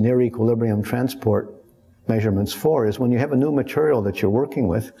use near equilibrium transport measurements for is when you have a new material that you're working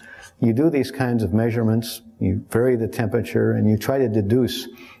with, you do these kinds of measurements, you vary the temperature, and you try to deduce,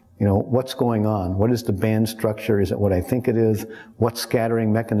 what's going on. What is the band structure? Is it what I think it is? What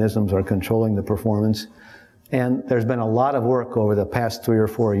scattering mechanisms are controlling the performance? And there's been a lot of work over the past 3 or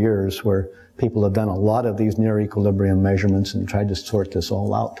 4 years where people have done a lot of these near equilibrium measurements and tried to sort this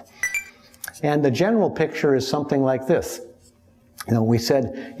all out. And the general picture is something like this. We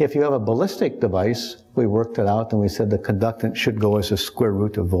said if you have a ballistic device, we worked it out and we said the conductance should go as a square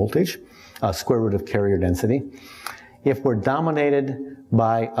root of voltage, square root of carrier density. If we're dominated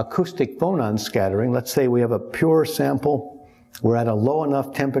by acoustic phonon scattering, let's say we have a pure sample, we're at a low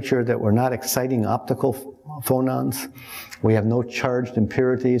enough temperature that we're not exciting optical phonons, we have no charged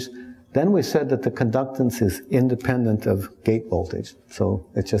impurities, then we said that the conductance is independent of gate voltage. So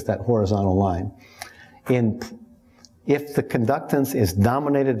it's just that horizontal line. If the conductance is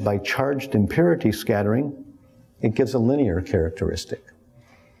dominated by charged impurity scattering, it gives a linear characteristic.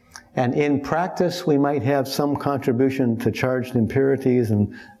 And in practice, we might have some contribution to charged impurities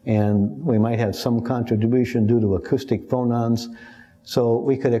and we might have some contribution due to acoustic phonons. So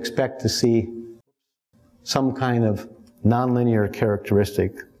we could expect to see some kind of nonlinear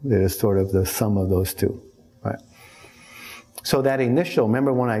characteristic that is sort of the sum of those two, right? So that initial,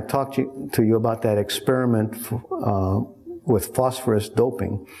 remember when I talked to you about that experiment with phosphorus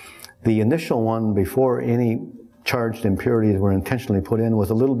doping, the initial one before any charged impurities were intentionally put in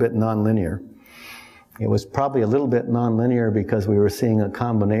was a little bit nonlinear. It was probably a little bit nonlinear because we were seeing a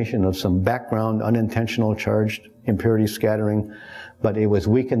combination of some background unintentional charged impurity scattering, but it was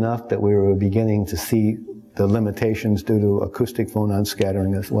weak enough that we were beginning to see the limitations due to acoustic phonon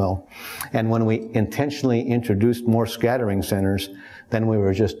scattering as well. And when we intentionally introduced more scattering centers, then we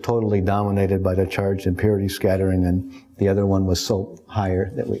were just totally dominated by the charged impurity scattering, and the other one was so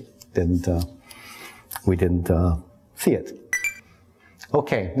higher that we didn't see it.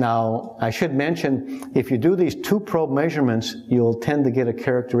 Okay, now I should mention, if you do these two probe measurements, you'll tend to get a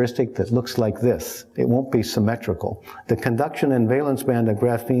characteristic that looks like this. It won't be symmetrical. The conduction and valence band of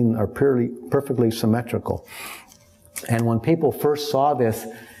graphene are perfectly symmetrical. And when people first saw this,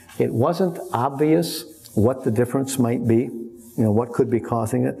 it wasn't obvious what the difference might be, what could be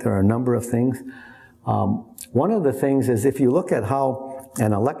causing it. There are a number of things. One of the things is if you look at how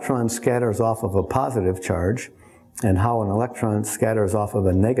an electron scatters off of a positive charge, and how an electron scatters off of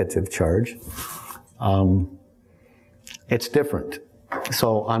a negative charge, it's different.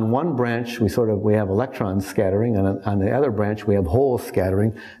 So on one branch, we have electron scattering, and on the other branch, we have hole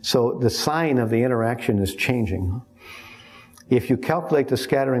scattering. So the sign of the interaction is changing. If you calculate the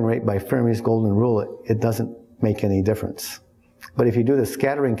scattering rate by Fermi's golden rule, it doesn't make any difference. But if you do the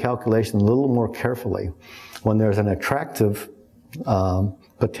scattering calculation a little more carefully, when there's an attractive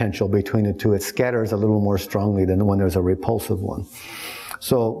potential between the two, it scatters a little more strongly than when there's a repulsive one.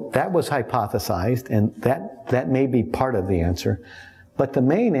 So that was hypothesized, and that may be part of the answer. But the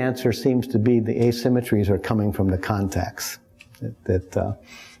main answer seems to be the asymmetries are coming from the contacts. That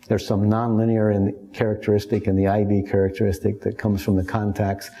there's some nonlinear characteristic in the IB characteristic that comes from the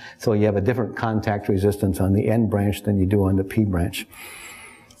contacts. So you have a different contact resistance on the N branch than you do on the P branch.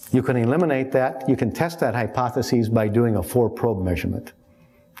 You can eliminate that. You can test that hypothesis by doing a 4-probe measurement.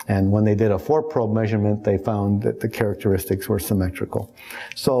 And when they did a 4-probe measurement, they found that the characteristics were symmetrical.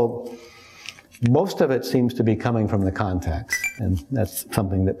 So most of it seems to be coming from the contacts, and that's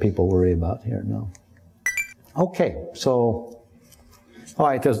something that people worry about here now. Okay, so, all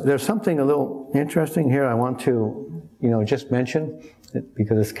right, there's something a little interesting here I want to, just mention,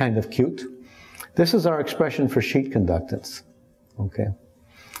 because it's kind of cute. This is our expression for sheet conductance, okay?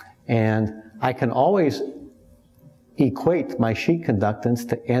 And I can always equate my sheet conductance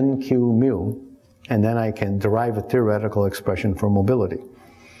to NQ mu, and then I can derive a theoretical expression for mobility.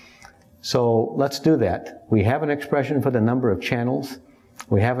 So let's do that. We have an expression for the number of channels.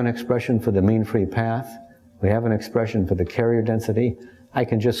 We have an expression for the mean free path. We have an expression for the carrier density. I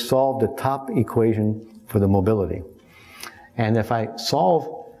can just solve the top equation for the mobility. And if I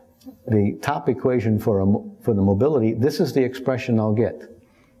solve the top equation for the mobility, this is the expression I'll get.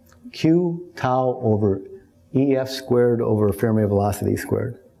 Q tau over EF squared over Fermi velocity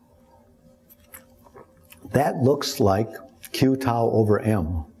squared. That looks like Q tau over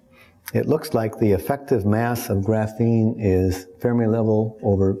M. It looks like the effective mass of graphene is Fermi level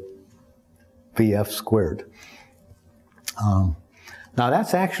over VF squared. Now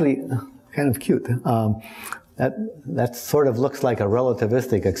that's actually kind of cute. That sort of looks like a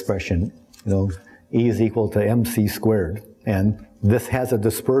relativistic expression. E is equal to mc squared. And this has a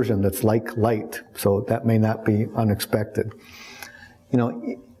dispersion that's like light, so that may not be unexpected.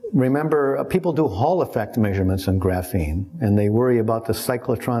 Remember, people do Hall effect measurements in graphene, and they worry about the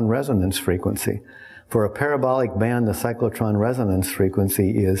cyclotron resonance frequency. For a parabolic band, the cyclotron resonance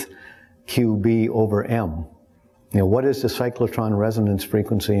frequency is QB over M. What is the cyclotron resonance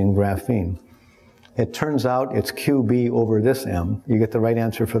frequency in graphene? It turns out it's QB over this M. You get the right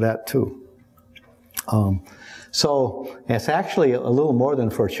answer for that too. So it's actually a little more than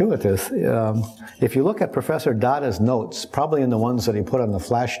fortuitous. If you look at Professor Dada's notes, probably in the ones that he put on the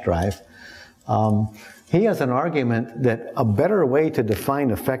flash drive, he has an argument that a better way to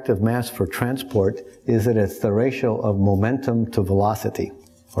define effective mass for transport is that it's the ratio of momentum to velocity,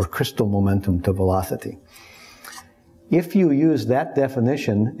 or crystal momentum to velocity. If you use that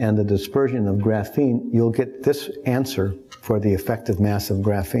definition and the dispersion of graphene, you'll get this answer for the effective mass of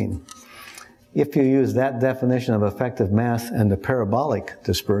graphene. If you use that definition of effective mass and the parabolic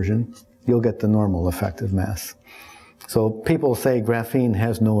dispersion, you'll get the normal effective mass. So people say graphene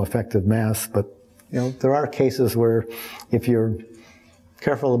has no effective mass, but there are cases where if you're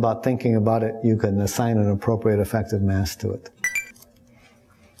careful about thinking about it, you can assign an appropriate effective mass to it.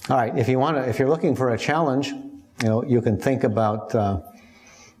 All right, if you're looking for a challenge, you can think about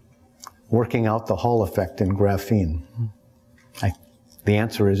working out the Hall effect in graphene. The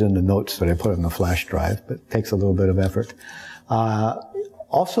answer is in the notes that I put on the flash drive, but it takes a little bit of effort.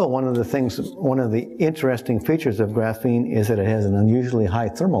 Also, one of the interesting features of graphene is that it has an unusually high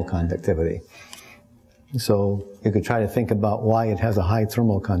thermal conductivity. So you could try to think about why it has a high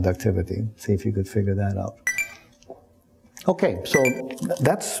thermal conductivity. See if you could figure that out. Okay, so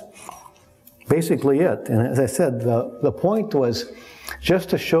that's basically it. And as I said, the point was just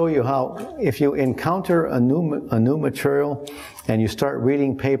to show you how if you encounter a new material and you start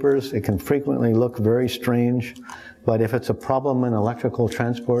reading papers, it can frequently look very strange. But if it's a problem in electrical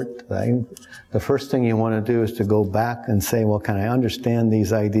transport, the first thing you want to do is to go back and say, well, can I understand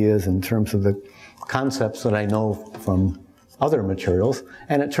these ideas in terms of the concepts that I know from other materials?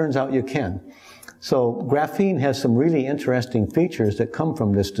 And it turns out you can. So graphene has some really interesting features that come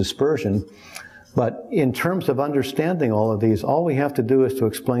from this dispersion. But in terms of understanding all of these, all we have to do is to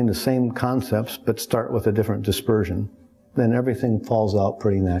explain the same concepts, but start with a different dispersion. Then everything falls out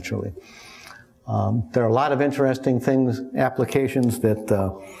pretty naturally. There are a lot of interesting applications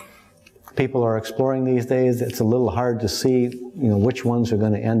that people are exploring these days. It's a little hard to see, which ones are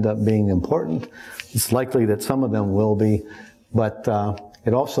going to end up being important. It's likely that some of them will be, but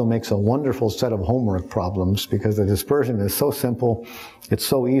it also makes a wonderful set of homework problems because the dispersion is so simple. It's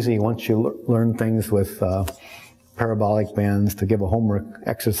so easy once you learn things with parabolic bands to give a homework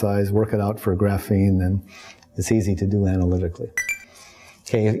exercise, work it out for graphene, and it's easy to do analytically.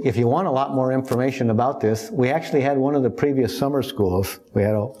 Okay, if you want a lot more information about this, we actually had one of the previous summer schools. We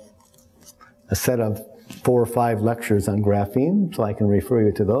had a set of 4 or 5 lectures on graphene, so I can refer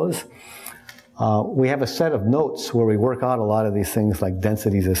you to those. We have a set of notes where we work out a lot of these things like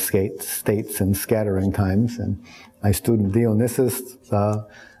densities of states and scattering times. And my student Dionysus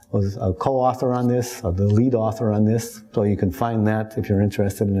was a co-author on this, or the lead author on this. So you can find that if you're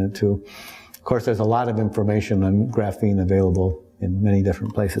interested in it too. Of course, there's a lot of information on graphene available in many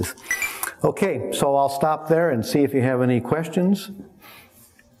different places. Okay, so I'll stop there and see if you have any questions.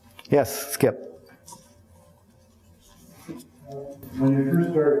 Yes, Skip. When you first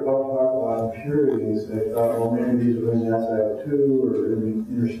started talking about impurities, I thought, well, maybe these are in the SiO2 or in the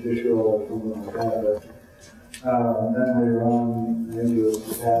interstitial or something like that. But then later on, maybe it was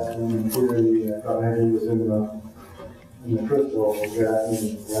potassium impurity, and I thought maybe it was in the crystal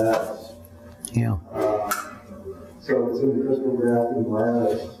graphene glass. Yeah. So if it's in the crystal graphene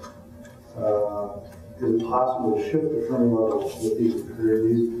glass, is it possible to shift the Fermi level with these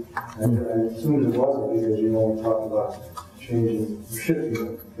impurities? And I assumed it wasn't because you only talked about shifting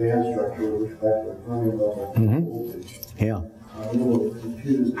the band structure with respect to the Fermi level voltage. Yeah. I'm a little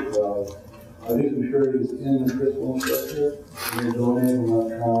confused about, are these impurities in the crystalline structure? Are they donating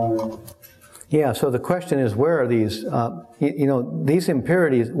electron? Yeah, so the question is, where are these, you know, these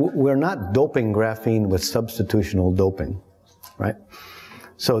impurities, we're not doping graphene with substitutional doping, right?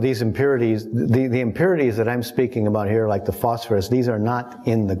 So these impurities, the impurities that I'm speaking about here, like the phosphorus, these are not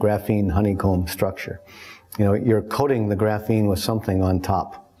in the graphene honeycomb structure. You know, you're coating the graphene with something on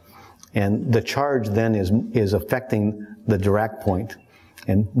top. And the charge then is affecting the Dirac point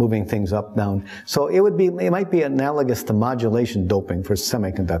and moving things up, down. So it might be analogous to modulation doping for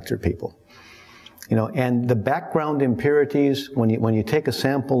semiconductor people. You know, and the background impurities, when you take a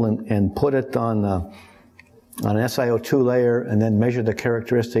sample and put it on an SiO2 layer and then measure the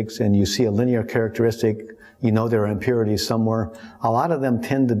characteristics and you see a linear characteristic, you know there are impurities somewhere. A lot of them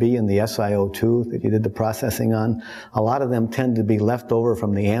tend to be in the SiO2 that you did the processing on. A lot of them tend to be left over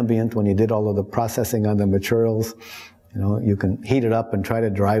from the ambient when you did all of the processing on the materials. You know, you can heat it up and try to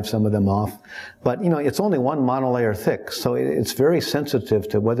drive some of them off. But, you know, it's only one monolayer thick, so it's very sensitive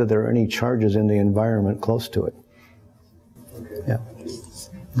to whether there are any charges in the environment close to it. Okay. Yeah.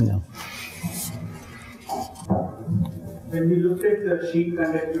 Yeah. When we looked at the sheet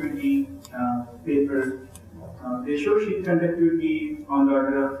conductivity paper, they show sheet conductivity on the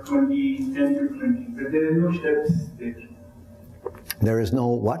order of 10 to 20, but there are no steps there. There is no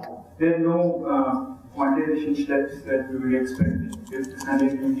what? There are no quantization steps that we would expect if the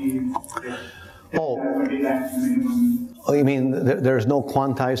conductivity is 20 times minimum. Oh, you mean there's no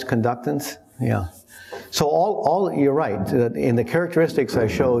quantized conductance? Yeah. So you're right. In the characteristics I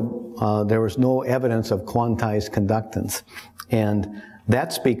showed, there was no evidence of quantized conductance. And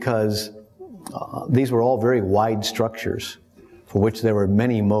that's because these were all very wide structures for which there were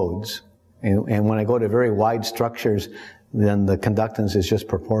many modes. And when I go to very wide structures, then the conductance is just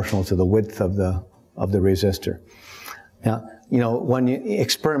proportional to the width of the resistor. Now, you know, when you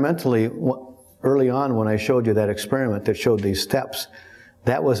experimentally, early on when I showed you that experiment that showed these steps,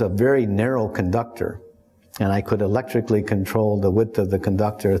 that was a very narrow conductor. And I could electrically control the width of the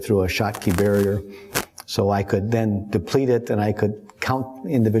conductor through a Schottky barrier. So I could then deplete it and I could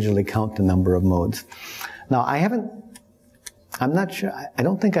individually count the number of modes. Now I'm not sure, I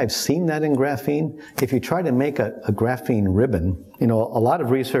don't think I've seen that in graphene. If you try to make a graphene ribbon, you know, a lot of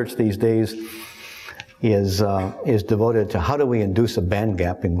research these days is devoted to how do we induce a band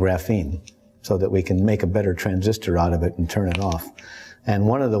gap in graphene so that we can make a better transistor out of it and turn it off. And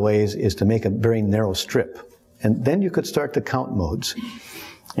one of the ways is to make a very narrow strip. And then you could start to count modes.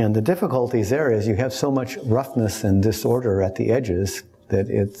 And the difficulties there is you have so much roughness and disorder at the edges that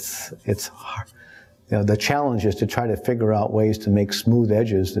it's hard. You know, the challenge is to try to figure out ways to make smooth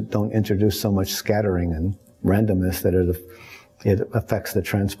edges that don't introduce so much scattering and randomness that it affects the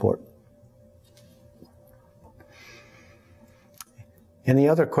transport. Any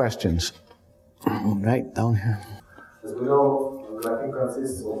other questions? Right down here. As we know, graphene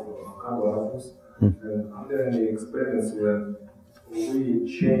consists of carbon atoms. And are there any experiments when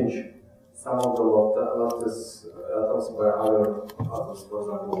we change some of the lattice atoms by other atoms, for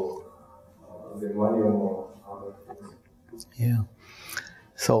example, the ammonium or other things? Yeah.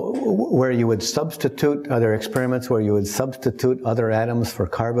 So where you would substitute, are there experiments where you would substitute other atoms for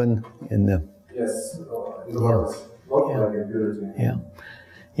carbon in the... Yes, in the works. Not like impurity. Yeah.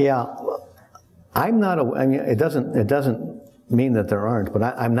 Yeah. I'm not, I mean, it doesn't mean that there aren't, but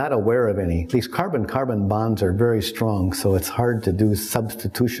I'm not aware of any. These carbon-carbon bonds are very strong, so it's hard to do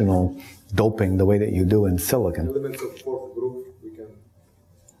substitutional doping the way that you do in silicon. Elements of fourth group, we can...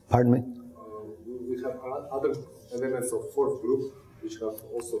 Pardon me? We have other elements of fourth group which have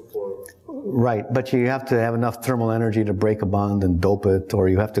also for... Right, but you have to have enough thermal energy to break a bond and dope it, or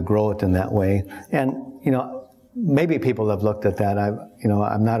you have to grow it in that way. And, you know, maybe people have looked at that.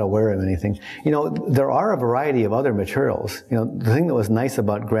 I'm not aware of anything. You know, there are a variety of other materials. You know, the thing that was nice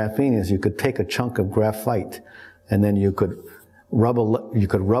about graphene is you could take a chunk of graphite, and then you could rub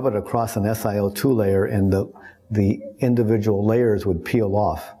it across an SiO2 layer, and the individual layers would peel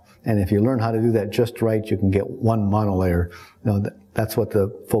off. And if you learn how to do that just right, you can get one monolayer. You know, that's what the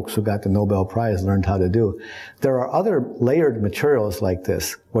folks who got the Nobel Prize learned how to do. There are other layered materials like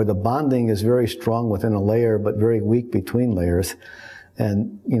this, where the bonding is very strong within a layer, but very weak between layers.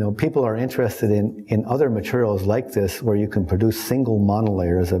 And, you know, people are interested in other materials like this, where you can produce single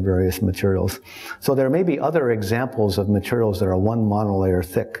monolayers of various materials. So there may be other examples of materials that are one monolayer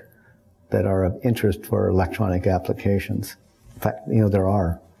thick that are of interest for electronic applications. In fact, you know, there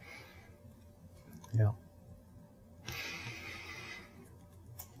are. Yeah.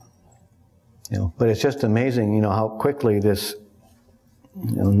 You know, but it's just amazing, you know, how quickly this,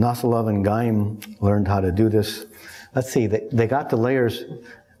 you know, Nasilov and Geim learned how to do this. Let's see, they got the layers,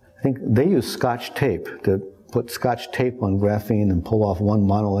 I think they used Scotch tape to put Scotch tape on graphene and pull off one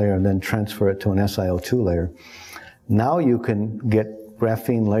monolayer and then transfer it to an SiO2 layer. Now you can get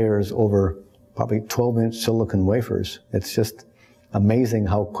graphene layers over probably 12-inch silicon wafers. It's just amazing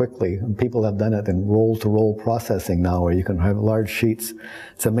how quickly, and people have done it in roll-to-roll processing now, where you can have large sheets.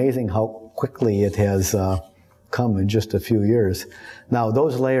 It's amazing how quickly it has come in just a few years. Now,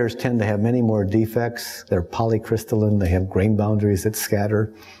 those layers tend to have many more defects. They're polycrystalline. They have grain boundaries that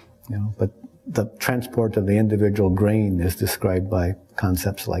scatter. You know, but the transport of the individual grain is described by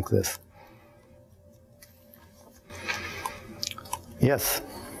concepts like this. Yes.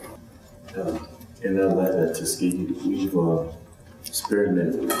 In our lab at Tuskegee, we've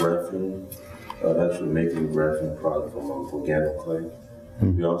experimented with graphene, actually making graphene product from organic clay.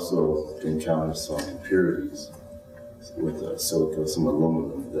 We also encountered some impurities with silica, some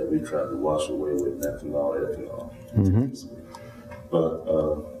aluminum that we tried to wash away with methanol, ethanol. But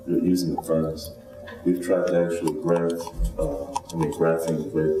using the furnace, we've tried to actually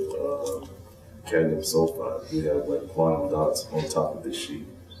graphene with cadmium sulfide. We have like quantum dots on top of the sheet.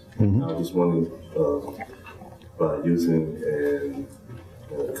 I was just wondering, by using an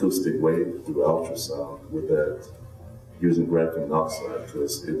acoustic wave through ultrasound, with that, using graphene oxide,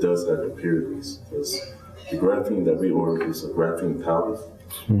 because it does have impurities. Because the graphene that we ordered is a graphene powder.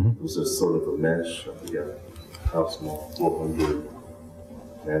 It was just sort of a mesh. I forget how small, 400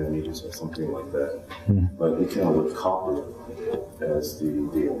 nanometers or something like that. But it came out with copper as the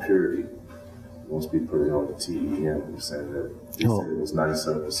impurity. Once we put it on the TEM, we said that they said it was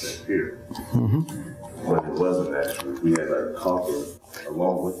 97% pure. But it wasn't actually. We had like copper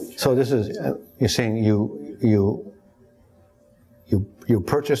along with it. So this is, you're saying you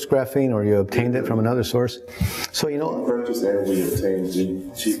purchased graphene, or you obtained it from another source? So, you know, purchased, and we obtained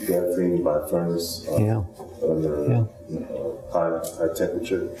cheap graphene by furnace under high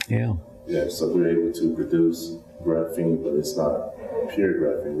temperature. Yeah, so we were able to produce graphene, but it's not pure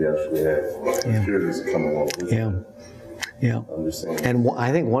graphene. We actually had impurities coming along with it. I'm just saying. And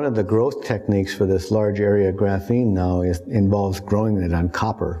I think one of the growth techniques for this large area graphene now involves growing it on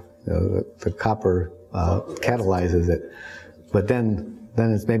copper. The copper catalyzes it. But then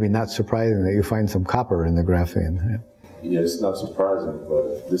it's maybe not surprising that you find some copper in the graphene. Yeah, it's not surprising,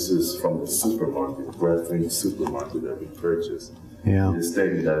 but this is from the supermarket, graphene supermarket that we purchased. It's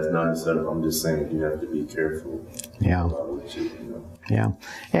stating that it's 97. I'm just saying you have to be careful.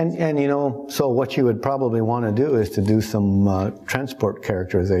 And you know, so what you would probably want to do is to do some transport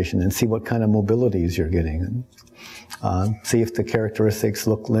characterization and see what kind of mobilities you're getting. And see if the characteristics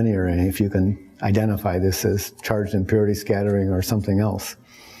look linear, and if you can identify this as charged impurity scattering or something else.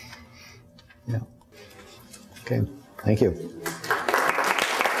 Okay, thank you.